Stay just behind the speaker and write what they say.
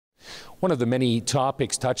One of the many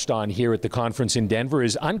topics touched on here at the conference in Denver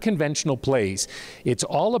is unconventional plays. It's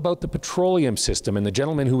all about the petroleum system, and the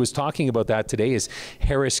gentleman who was talking about that today is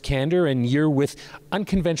Harris Cander, and you're with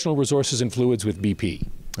Unconventional Resources and Fluids with BP.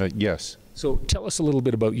 Yes. So tell us a little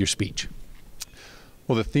bit about your speech.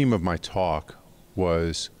 Well, the theme of my talk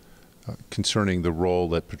was concerning the role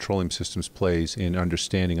that petroleum systems plays in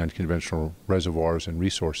understanding unconventional reservoirs and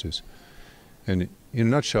resources. And in a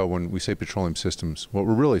nutshell, when we say petroleum systems, what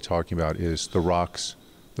we're really talking about is the rocks,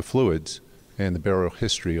 the fluids, and the burial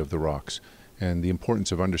history of the rocks, and the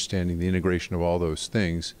importance of understanding the integration of all those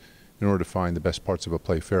things in order to find the best parts of a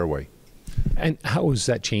play fairway. And how has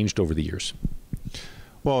that changed over the years?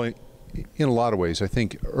 Well, in a lot of ways. I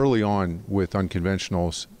think early on with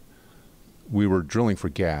unconventionals, we were drilling for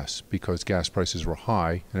gas because gas prices were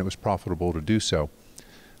high and it was profitable to do so.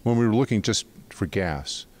 When we were looking just for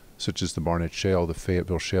gas, such as the Barnett Shale, the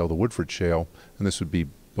Fayetteville Shale, the Woodford Shale, and this would be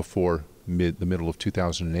before the middle of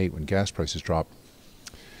 2008 when gas prices dropped,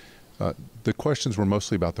 the questions were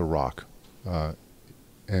mostly about the rock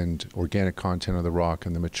and organic content of the rock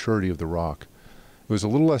and the maturity of the rock. It was a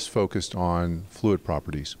little less focused on fluid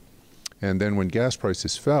properties. And then when gas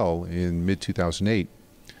prices fell in mid-2008,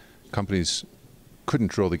 companies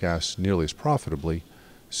couldn't drill the gas nearly as profitably,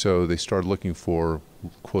 so they started looking for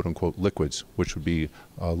quote-unquote liquids, which would be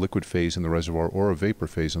a liquid phase in the reservoir or a vapor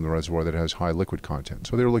phase in the reservoir that has high liquid content.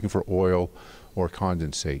 So they were looking for oil or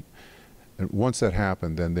condensate. And once that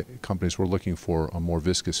happened, then the companies were looking for a more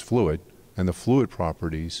viscous fluid, and the fluid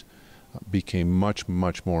properties became much,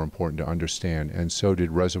 much more important to understand, and so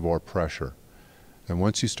did reservoir pressure. And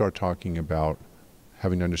once you start talking about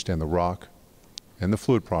having to understand the rock and the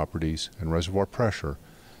fluid properties and reservoir pressure,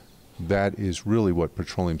 that is really what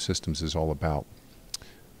petroleum systems is all about.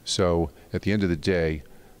 So at the end of the day,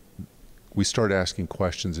 we start asking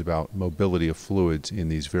questions about mobility of fluids in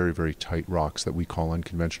these very, very tight rocks that we call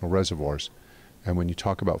unconventional reservoirs. And when you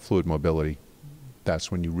talk about fluid mobility,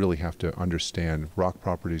 that's when you really have to understand rock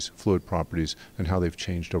properties, fluid properties, and how they've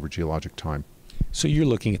changed over geologic time. So you're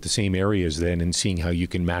looking at the same areas then and seeing how you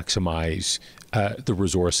can maximize the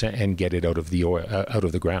resource and get it out of the oil, out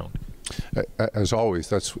of the ground. As always,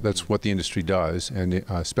 that's what the industry does, and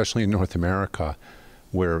especially in North America,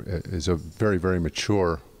 where it is a very, very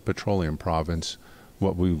mature petroleum province.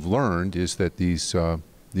 What we've learned is that these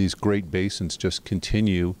great basins just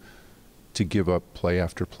continue to give up play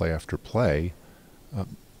after play after play,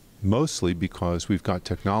 mostly because we've got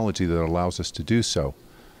technology that allows us to do so.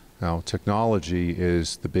 Now, technology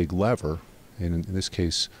is the big lever, and in this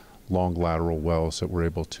case, long lateral wells that we're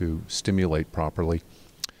able to stimulate properly.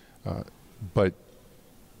 But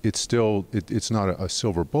it's still, it's not a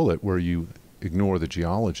silver bullet where you ignore the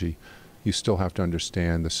geology. You still have to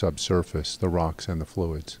understand the subsurface, the rocks and the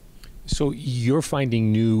fluids. So you're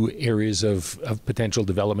finding new areas of potential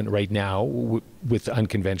development right now with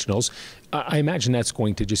unconventionals. I imagine that's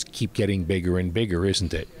going to just keep getting bigger and bigger,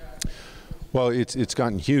 isn't it? Well, it's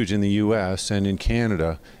gotten huge in the U.S. and in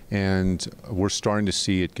Canada, and we're starting to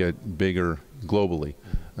see it get bigger globally.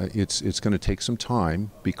 It's going to take some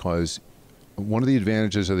time because one of the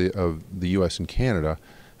advantages of the U.S. and Canada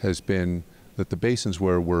has been that the basins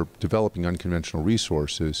where we're developing unconventional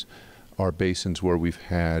resources are basins where we've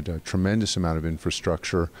had a tremendous amount of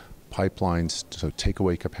infrastructure, pipelines, so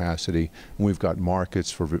takeaway capacity, and we've got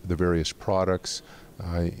markets for the various products,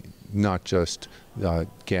 not just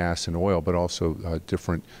gas and oil, but also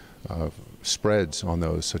different spreads on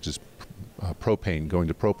those, such as propane going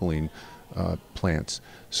to propylene plants.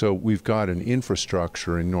 So we've got an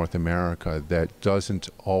infrastructure in North America that doesn't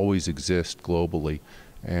always exist globally,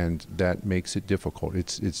 and that makes it difficult.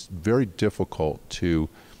 It's very difficult to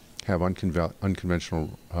have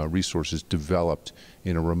unconventional resources developed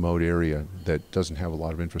in a remote area that doesn't have a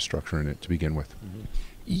lot of infrastructure in it to begin with.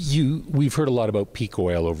 We've heard a lot about peak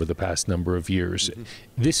oil over the past number of years.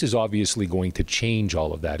 This is obviously going to change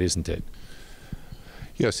all of that, isn't it?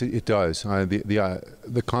 Yes, it does.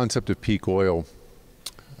 The concept of peak oil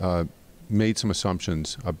made some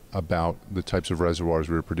assumptions about the types of reservoirs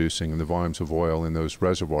we were producing and the volumes of oil in those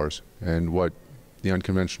reservoirs. And what the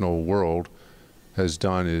unconventional world has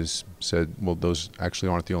done is said, well, those actually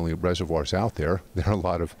aren't the only reservoirs out there. There are a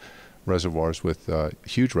lot of reservoirs with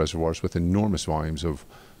huge reservoirs with enormous volumes of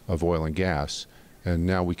oil and gas, and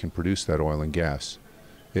now we can produce that oil and gas.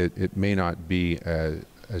 It may not be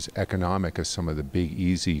as economic as some of the big,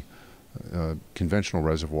 easy conventional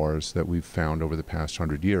reservoirs that we've found over the past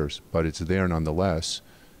 100 years, but it's there nonetheless,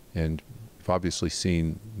 and we've obviously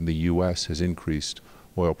seen the U.S. has increased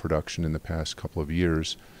oil production in the past couple of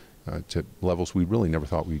years to levels we really never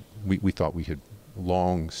thought we thought we had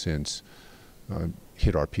long since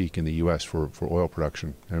hit our peak in the U.S. for oil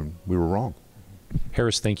production, and we were wrong.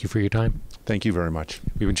 Harris, thank you for your time. Thank you very much.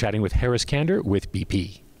 We've been chatting with Harris Cander with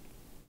BP.